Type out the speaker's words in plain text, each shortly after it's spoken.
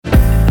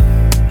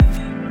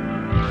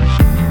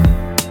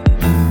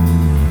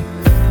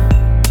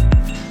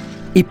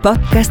I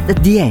podcast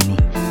di Eni.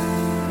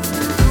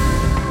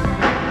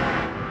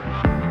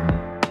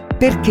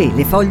 Perché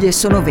le foglie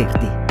sono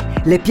verdi?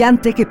 Le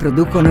piante che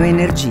producono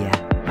energia.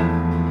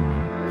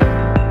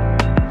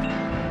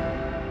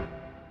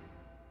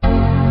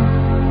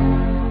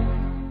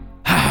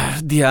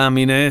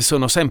 Diamine,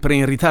 sono sempre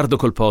in ritardo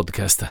col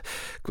podcast.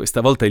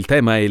 Questa volta il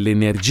tema è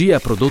l'energia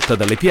prodotta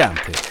dalle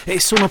piante e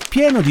sono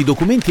pieno di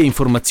documenti e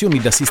informazioni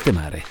da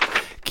sistemare.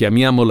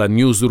 Chiamiamo la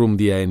newsroom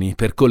di Eni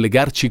per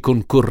collegarci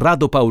con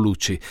Corrado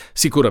Paolucci,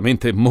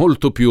 sicuramente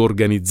molto più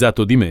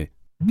organizzato di me.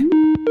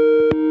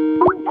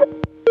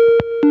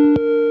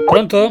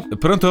 Pronto?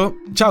 Pronto?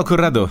 Ciao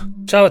Corrado.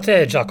 Ciao a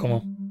te,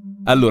 Giacomo.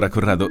 Allora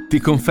Corrado, ti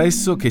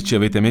confesso che ci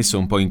avete messo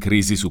un po' in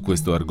crisi su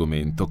questo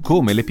argomento,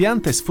 come le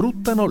piante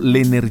sfruttano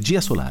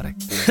l'energia solare.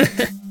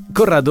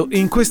 Corrado,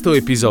 in questo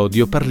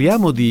episodio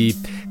parliamo di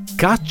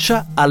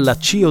caccia alla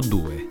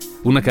CO2,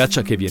 una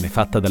caccia che viene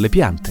fatta dalle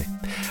piante.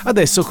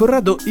 Adesso,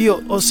 Corrado,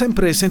 io ho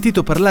sempre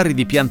sentito parlare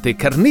di piante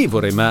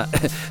carnivore, ma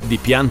di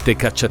piante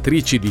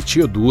cacciatrici di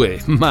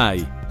CO2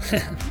 mai.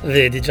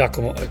 Vedi,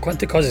 Giacomo,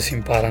 quante cose si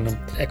imparano.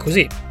 È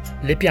così.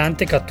 Le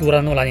piante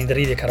catturano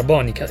l'anidride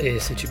carbonica e,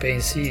 se ci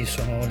pensi,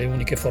 sono le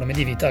uniche forme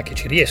di vita che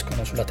ci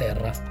riescono sulla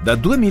Terra. Da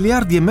 2,5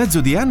 miliardi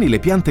di anni le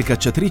piante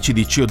cacciatrici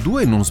di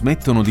CO2 non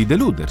smettono di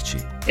deluderci.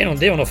 E non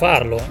devono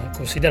farlo,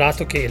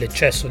 considerato che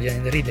l'eccesso di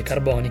anidride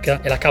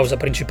carbonica è la causa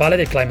principale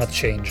del climate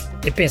change.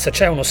 E pensa,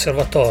 c'è un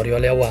osservatorio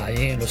alle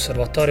Hawaii,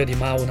 l'osservatorio di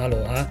Mauna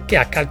Loa, che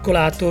ha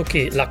calcolato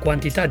che la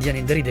quantità di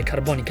anidride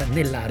carbonica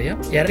nell'aria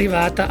è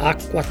arrivata a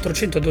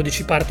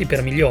 412 parti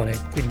per milione,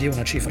 quindi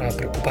una cifra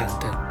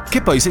preoccupante.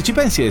 Che poi, se ci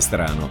pensi, è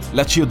strano.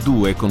 La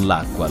CO2 con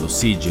l'acqua,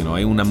 l'ossigeno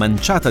e una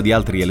manciata di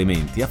altri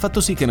elementi ha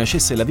fatto sì che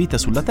nascesse la vita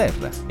sulla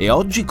Terra e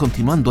oggi,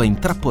 continuando a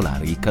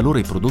intrappolare il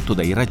calore prodotto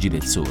dai raggi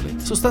del sole,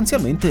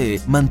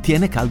 sostanzialmente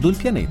mantiene caldo il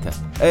pianeta.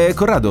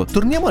 Corrado,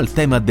 torniamo al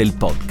tema del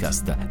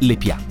podcast, le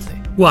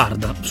piante.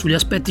 Guarda, sugli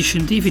aspetti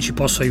scientifici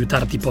posso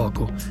aiutarti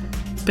poco.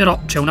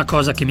 Però c'è una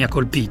cosa che mi ha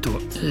colpito.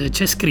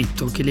 C'è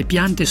scritto che le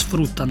piante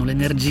sfruttano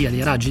l'energia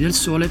dei raggi del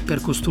sole per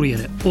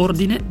costruire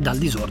ordine dal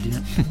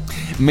disordine.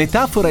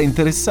 Metafora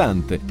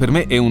interessante. Per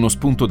me è uno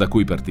spunto da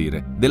cui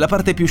partire. Della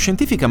parte più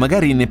scientifica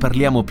magari ne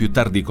parliamo più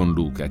tardi con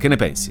Luca. Che ne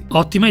pensi?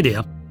 Ottima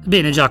idea.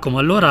 Bene, Giacomo,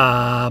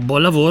 allora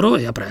buon lavoro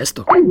e a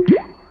presto.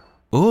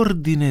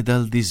 Ordine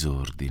dal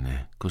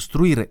disordine.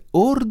 Costruire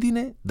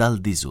ordine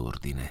dal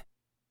disordine.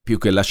 Più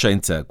che la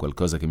scienza,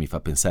 qualcosa che mi fa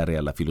pensare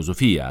alla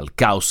filosofia, al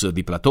caos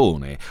di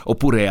Platone,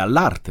 oppure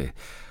all'arte.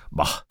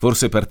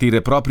 Forse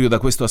partire proprio da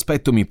questo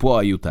aspetto mi può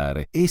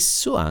aiutare. E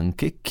so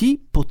anche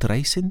chi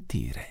potrei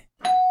sentire.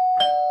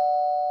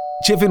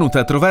 Ci è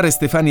venuta a trovare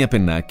Stefania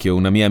Pennacchio,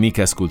 una mia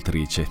amica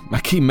scultrice. Ma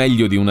chi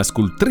meglio di una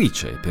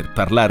scultrice per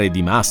parlare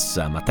di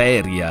massa,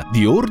 materia,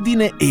 di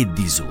ordine e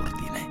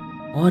disordine?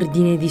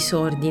 Ordine e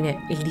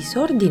disordine. Il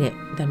disordine,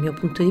 dal mio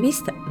punto di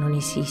vista, non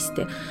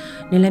esiste.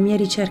 Nella mia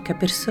ricerca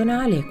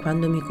personale,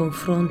 quando mi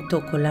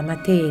confronto con la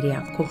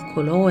materia, col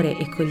colore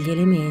e con gli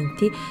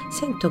elementi,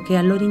 sento che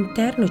al loro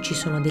interno ci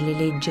sono delle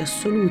leggi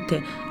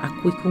assolute a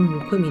cui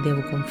comunque mi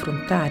devo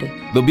confrontare.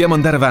 Dobbiamo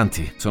andare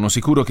avanti. Sono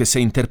sicuro che se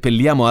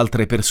interpelliamo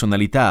altre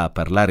personalità a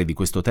parlare di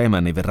questo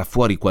tema ne verrà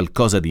fuori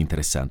qualcosa di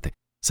interessante.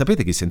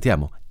 Sapete chi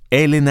sentiamo?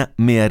 Elena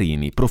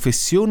Mearini,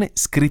 professione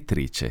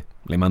scrittrice.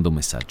 Le mando un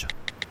messaggio.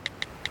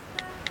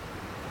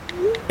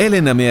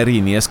 Elena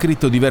Mearini ha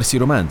scritto diversi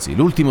romanzi.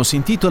 L'ultimo si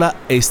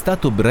intitola È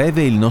stato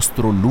breve il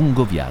nostro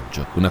lungo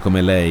viaggio. Una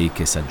come lei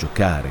che sa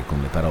giocare con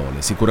le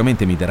parole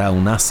sicuramente mi darà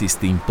un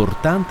assist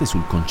importante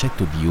sul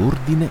concetto di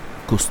ordine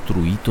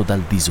costruito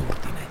dal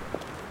disordine.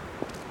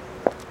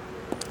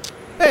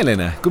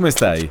 Elena, come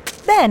stai?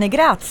 Bene,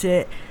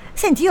 grazie.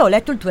 Senti, io ho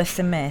letto il tuo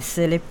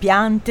SMS, le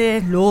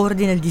piante,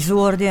 l'ordine, il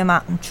disordine,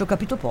 ma ci ho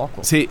capito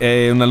poco. Sì,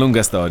 è una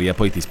lunga storia,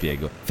 poi ti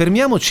spiego.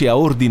 Fermiamoci a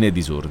ordine e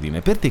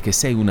disordine. Per te che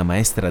sei una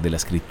maestra della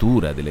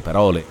scrittura, delle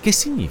parole, che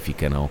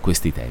significano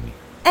questi temi?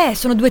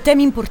 Sono due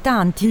temi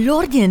importanti.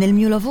 L'ordine nel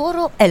mio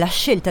lavoro è la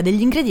scelta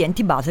degli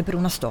ingredienti base per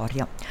una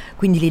storia.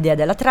 Quindi l'idea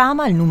della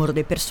trama, il numero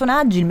dei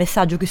personaggi, il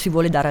messaggio che si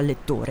vuole dare al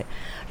lettore.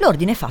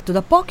 L'ordine è fatto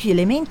da pochi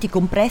elementi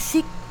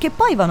compressi che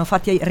poi vanno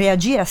fatti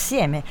reagire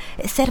assieme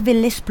e serve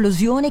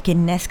l'esplosione che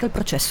innesca il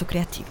processo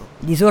creativo.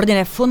 Il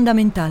disordine è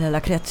fondamentale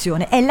alla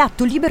creazione, è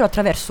l'atto libero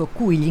attraverso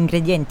cui gli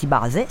ingredienti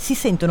base si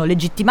sentono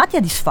legittimati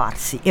a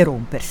disfarsi e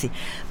rompersi,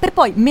 per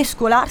poi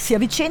mescolarsi a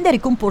vicenda e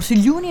ricomporsi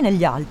gli uni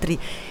negli altri.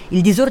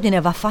 Il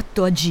disordine va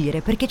fatto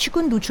agire perché ci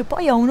conduce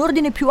poi a un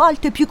ordine più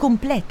alto e più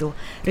completo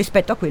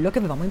rispetto a quello che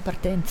avevamo in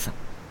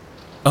partenza.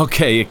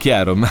 Ok, è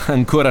chiaro, ma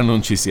ancora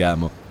non ci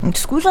siamo.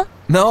 Scusa?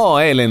 No,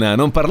 Elena,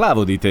 non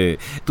parlavo di te.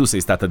 Tu sei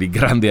stata di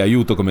grande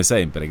aiuto come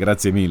sempre,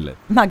 grazie mille.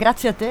 Ma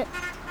grazie a te.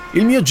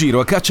 Il mio giro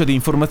a caccia di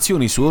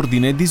informazioni su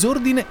ordine e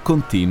disordine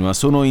continua.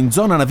 Sono in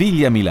zona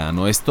Navigli a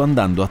Milano e sto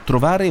andando a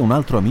trovare un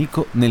altro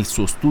amico nel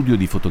suo studio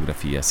di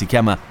fotografia. Si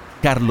chiama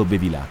Carlo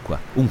Bevilacqua,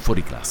 un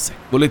fuoriclasse.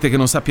 Volete che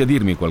non sappia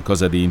dirmi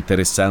qualcosa di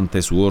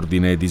interessante su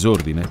ordine e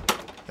disordine?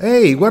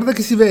 Ehi, guarda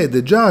che si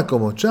vede,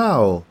 Giacomo,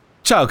 ciao!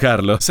 Ciao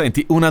Carlo,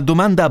 senti, una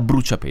domanda a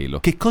bruciapelo.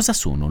 Che cosa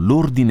sono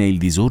l'ordine e il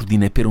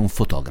disordine per un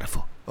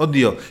fotografo?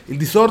 Oddio, il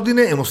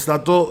disordine è uno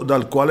stato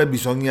dal quale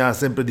bisogna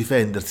sempre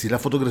difendersi. La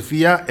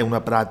fotografia è una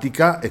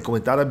pratica e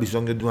come tale ha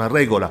bisogno di una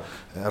regola.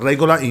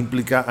 Regola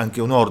implica anche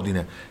un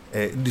ordine.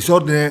 Il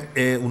disordine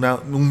è un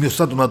mio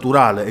stato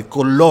naturale e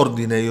con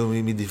l'ordine io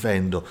mi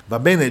difendo. Va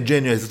bene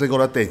genio e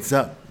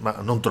sregolatezza, ma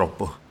non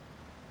troppo.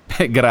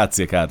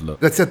 Grazie Carlo.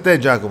 Grazie a te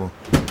Giacomo.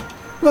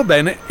 Va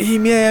bene, i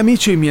miei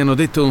amici mi hanno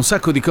detto un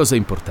sacco di cose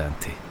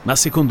importanti, ma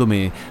secondo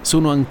me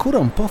sono ancora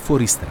un po'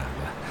 fuori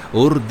strada.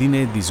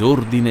 Ordine,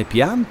 disordine,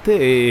 piante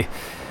e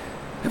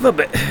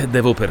vabbè,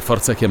 devo per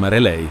forza chiamare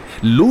lei,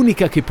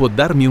 l'unica che può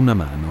darmi una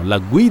mano, la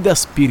guida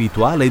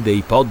spirituale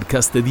dei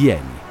podcast di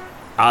Eni,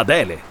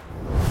 Adele.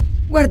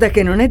 Guarda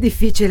che non è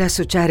difficile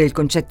associare il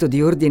concetto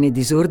di ordine e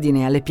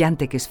disordine alle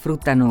piante che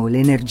sfruttano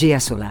l'energia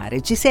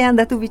solare. Ci sei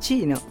andato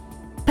vicino.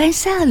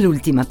 Pensa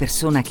all'ultima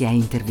persona che hai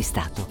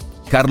intervistato.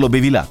 Carlo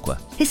Bevilacqua.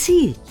 Eh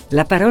sì,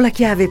 la parola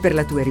chiave per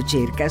la tua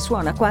ricerca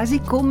suona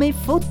quasi come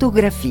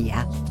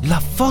fotografia. La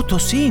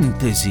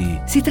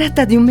fotosintesi! Si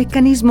tratta di un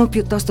meccanismo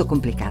piuttosto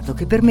complicato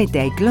che permette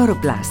ai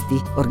cloroplasti,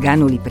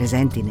 organuli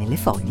presenti nelle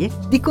foglie,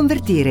 di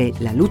convertire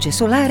la luce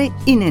solare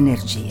in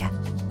energia.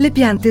 Le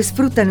piante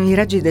sfruttano i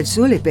raggi del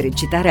sole per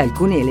eccitare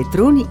alcuni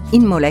elettroni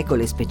in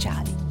molecole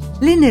speciali.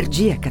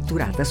 L'energia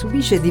catturata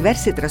subisce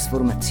diverse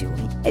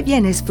trasformazioni e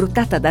viene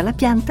sfruttata dalla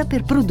pianta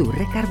per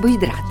produrre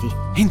carboidrati.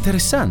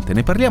 Interessante,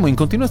 ne parliamo in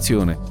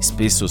continuazione,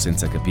 spesso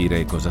senza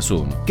capire cosa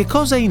sono. Che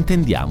cosa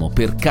intendiamo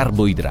per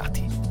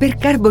carboidrati? Per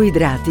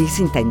carboidrati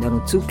si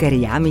intendono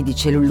zuccheri, amidi,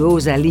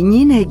 cellulosa,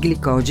 lignina e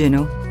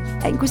glicogeno.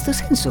 È in questo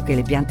senso che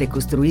le piante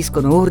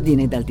costruiscono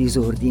ordine dal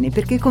disordine,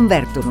 perché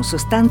convertono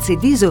sostanze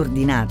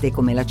disordinate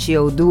come la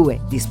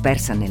CO2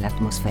 dispersa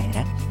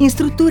nell'atmosfera in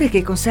strutture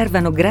che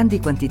conservano grandi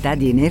quantità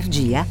di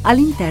energia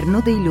all'interno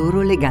dei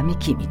loro legami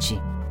chimici.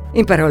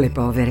 In parole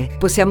povere,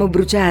 possiamo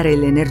bruciare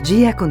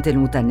l'energia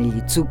contenuta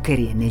negli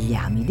zuccheri e negli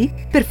amidi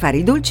per fare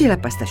i dolci e la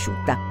pasta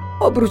asciutta,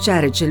 o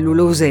bruciare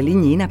cellulosa e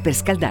lignina per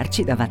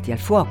scaldarci davanti al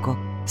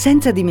fuoco.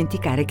 Senza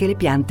dimenticare che le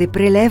piante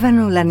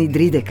prelevano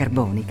l'anidride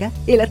carbonica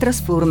e la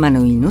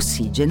trasformano in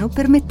ossigeno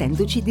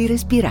permettendoci di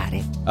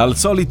respirare. Al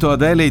solito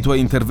Adele, i tuoi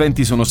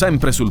interventi sono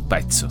sempre sul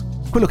pezzo.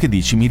 Quello che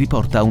dici mi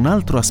riporta a un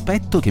altro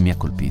aspetto che mi ha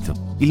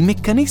colpito. Il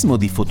meccanismo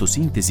di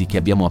fotosintesi che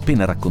abbiamo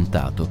appena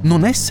raccontato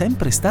non è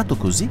sempre stato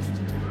così.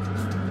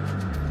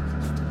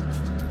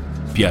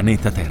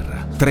 Pianeta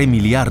Terra, 3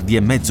 miliardi e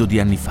mezzo di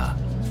anni fa.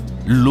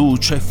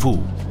 Luce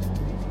fu.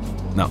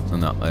 No,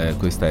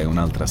 questa è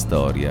un'altra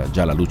storia,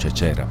 già la luce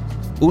c'era.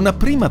 Una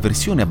prima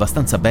versione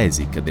abbastanza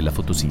basic della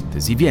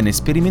fotosintesi viene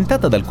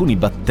sperimentata da alcuni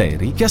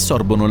batteri che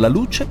assorbono la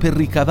luce per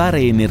ricavare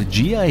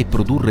energia e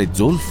produrre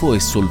zolfo e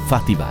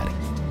solfati vari.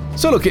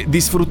 Solo che di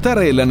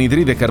sfruttare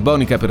l'anidride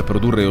carbonica per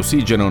produrre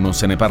ossigeno non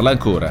se ne parla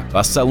ancora.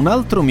 Passa un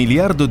altro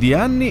miliardo di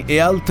anni e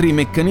altri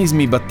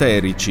meccanismi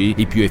batterici,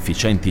 i più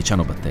efficienti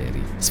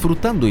cianobatteri,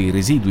 sfruttando i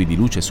residui di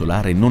luce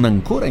solare non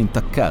ancora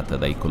intaccata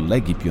dai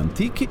colleghi più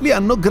antichi, li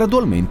hanno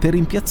gradualmente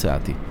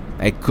rimpiazzati.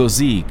 È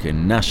così che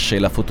nasce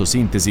la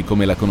fotosintesi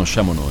come la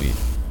conosciamo noi.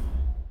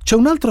 C'è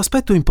un altro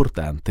aspetto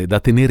importante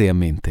da tenere a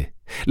mente.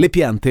 Le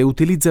piante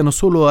utilizzano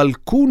solo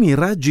alcuni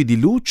raggi di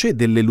luce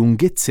delle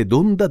lunghezze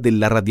d'onda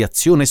della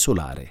radiazione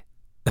solare.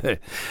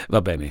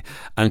 Va bene,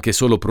 anche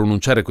solo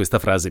pronunciare questa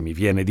frase mi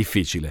viene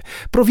difficile.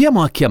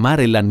 Proviamo a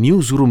chiamare la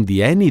newsroom di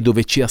Eni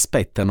dove ci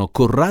aspettano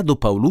Corrado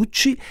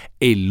Paolucci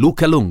e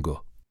Luca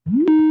Longo.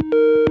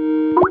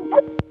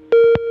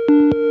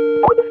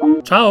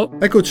 Ciao!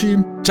 Eccoci!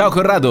 Ciao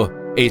Corrado!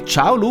 E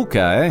ciao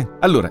Luca,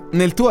 Allora,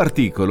 nel tuo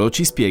articolo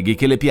ci spieghi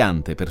che le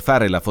piante per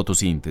fare la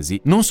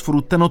fotosintesi non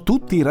sfruttano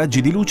tutti i raggi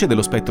di luce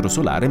dello spettro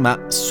solare,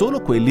 ma solo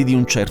quelli di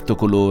un certo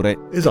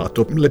colore.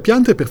 Esatto, le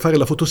piante per fare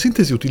la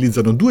fotosintesi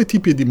utilizzano 2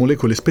 tipi di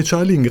molecole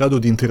speciali in grado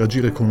di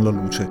interagire con la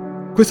luce.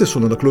 Queste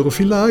sono la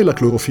clorofilla A e la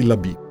clorofilla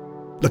B.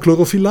 La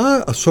clorofilla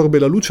A assorbe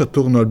la luce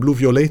attorno al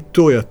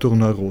blu-violetto e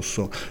attorno al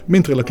rosso,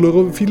 mentre la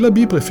clorofilla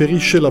B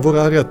preferisce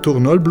lavorare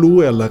attorno al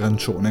blu e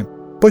all'arancione.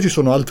 Poi ci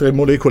sono altre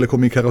molecole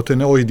come i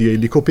carotenoidi e i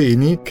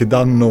licopeni che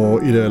danno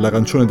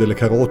l'arancione delle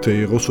carote e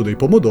il rosso dei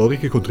pomodori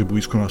che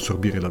contribuiscono ad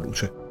assorbire la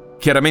luce.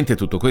 Chiaramente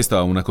tutto questo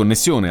ha una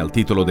connessione al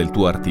titolo del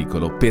tuo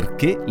articolo,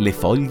 perché le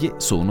foglie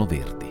sono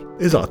verdi.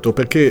 Esatto,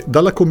 perché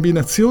dalla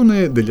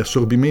combinazione degli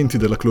assorbimenti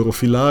della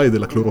clorofilla A e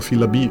della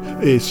clorofilla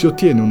B si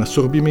ottiene un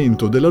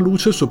assorbimento della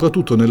luce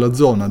soprattutto nella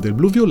zona del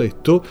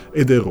blu-violetto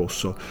e del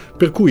rosso,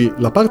 per cui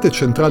la parte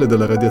centrale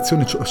della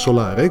radiazione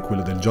solare,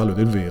 quella del giallo e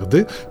del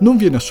verde, non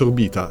viene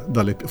assorbita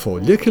dalle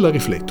foglie che la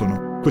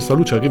riflettono. Questa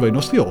luce arriva ai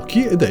nostri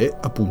occhi ed è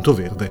appunto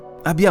verde.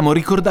 Abbiamo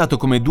ricordato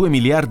come 2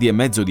 miliardi e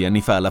mezzo di anni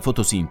fa la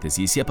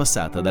fotosintesi sia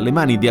passata dalle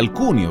mani di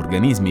alcuni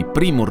organismi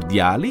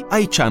primordiali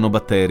ai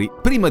cianobatteri.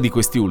 Prima di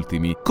questi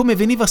ultimi, come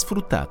veniva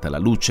sfruttata la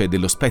luce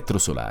dello spettro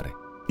solare?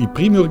 I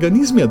primi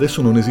organismi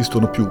adesso non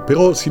esistono più,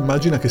 però si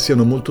immagina che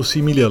siano molto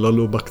simili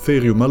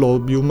all'Alobacterium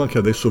allobium che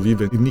adesso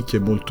vive in nicchie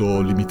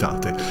molto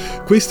limitate.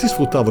 Questi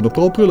sfruttavano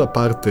proprio la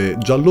parte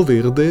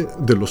giallo-verde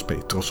dello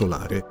spettro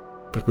solare.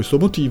 Per questo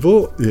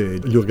motivo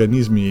gli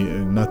organismi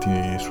nati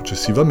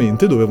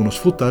successivamente dovevano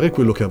sfruttare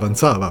quello che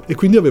avanzava e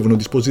quindi avevano a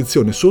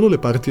disposizione solo le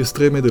parti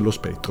estreme dello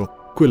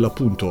spettro, quella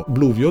appunto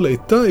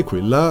blu-violetta e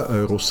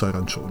quella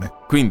rossa-arancione.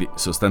 Quindi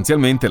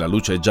sostanzialmente la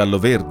luce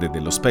giallo-verde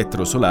dello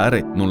spettro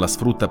solare non la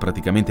sfrutta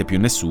praticamente più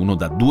nessuno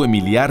da 2,5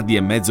 miliardi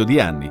di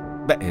anni.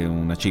 Beh, è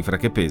una cifra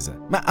che pesa.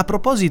 Ma a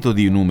proposito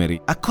di numeri,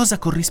 a cosa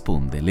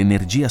corrisponde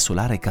l'energia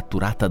solare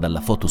catturata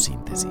dalla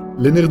fotosintesi?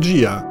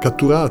 L'energia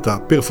catturata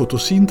per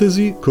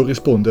fotosintesi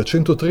corrisponde a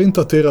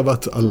 130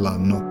 terawatt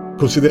all'anno.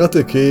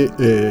 Considerate che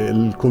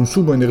il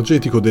consumo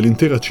energetico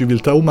dell'intera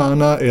civiltà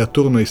umana è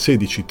attorno ai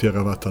 16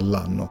 terawatt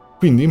all'anno.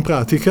 Quindi in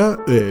pratica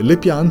le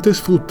piante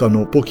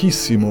sfruttano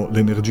pochissimo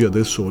l'energia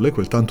del sole,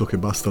 quel tanto che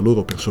basta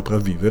loro per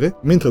sopravvivere,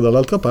 mentre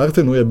dall'altra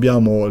parte noi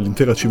abbiamo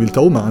l'intera civiltà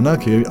umana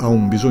che ha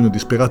un bisogno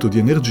disperato di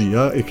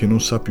energia e che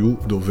non sa più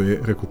dove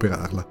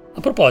recuperarla. A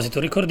proposito,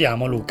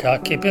 ricordiamo,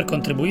 Luca, che per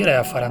contribuire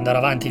a far andare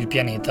avanti il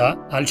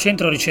pianeta, al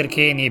Centro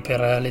Ricerche ENI per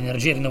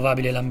l'Energia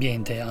Rinnovabile e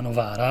l'Ambiente a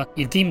Novara,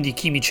 il team di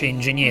chimici e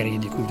ingegneri,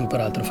 di cui tu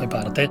peraltro fai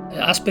parte,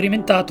 ha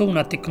sperimentato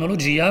una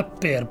tecnologia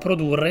per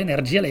produrre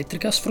energia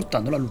elettrica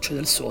sfruttando la luce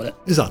del sole.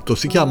 Esatto,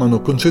 si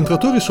chiamano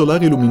concentratori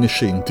solari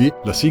luminescenti,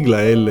 la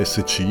sigla è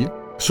LSC,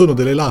 sono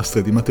delle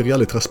lastre di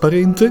materiale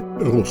trasparente,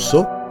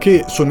 rosso,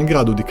 che sono in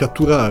grado di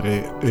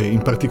catturare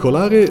in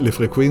particolare le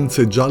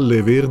frequenze gialle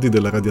e verdi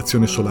della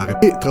radiazione solare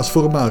e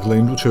trasformarla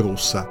in luce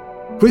rossa.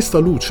 Questa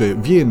luce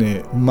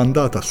viene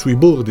mandata sui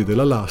bordi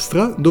della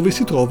lastra dove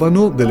si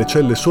trovano delle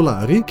celle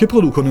solari che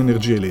producono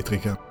energia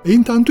elettrica. E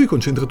intanto i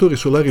concentratori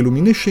solari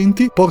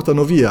luminescenti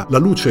portano via la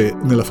luce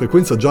nella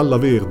frequenza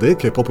gialla-verde,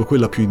 che è proprio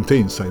quella più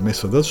intensa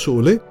emessa dal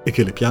Sole e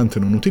che le piante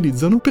non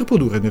utilizzano, per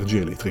produrre energia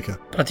elettrica.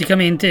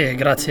 Praticamente,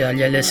 grazie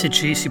agli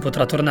LSC, si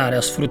potrà tornare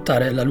a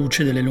sfruttare la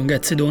luce delle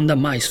lunghezze d'onda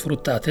mai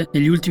sfruttate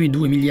negli ultimi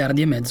 2,5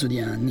 miliardi di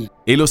anni.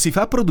 E lo si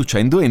fa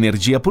producendo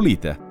energia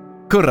pulita.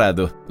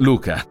 Corrado,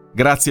 Luca,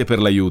 grazie per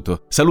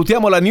l'aiuto.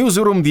 Salutiamo la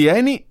newsroom di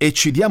Eni e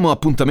ci diamo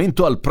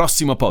appuntamento al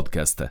prossimo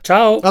podcast.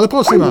 Ciao! Alla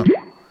prossima!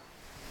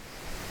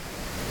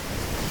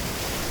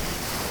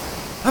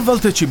 A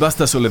volte ci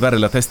basta sollevare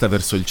la testa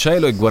verso il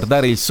cielo e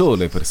guardare il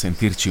sole per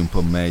sentirci un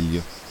po'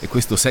 meglio. E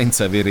questo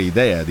senza avere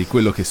idea di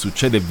quello che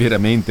succede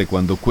veramente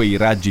quando quei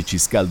raggi ci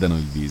scaldano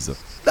il viso.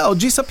 Da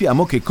oggi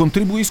sappiamo che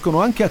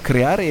contribuiscono anche a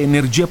creare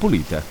energia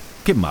pulita,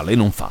 che male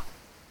non fa.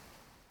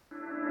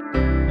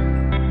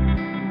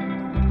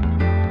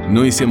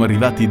 Noi siamo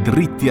arrivati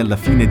dritti alla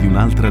fine di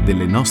un'altra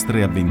delle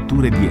nostre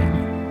avventure di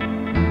Eni.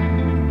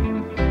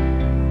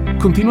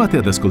 Continuate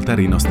ad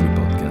ascoltare i nostri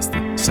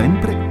podcast,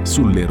 sempre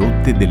sulle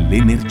rotte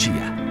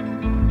dell'energia.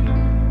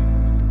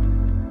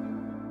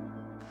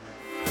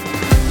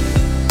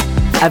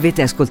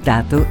 Avete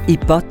ascoltato i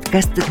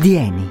podcast di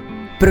Eni,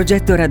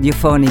 progetto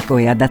radiofonico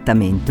e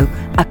adattamento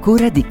a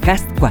cura di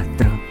Cast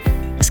 4.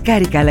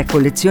 Scarica la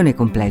collezione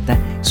completa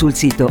sul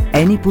sito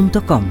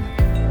eni.com.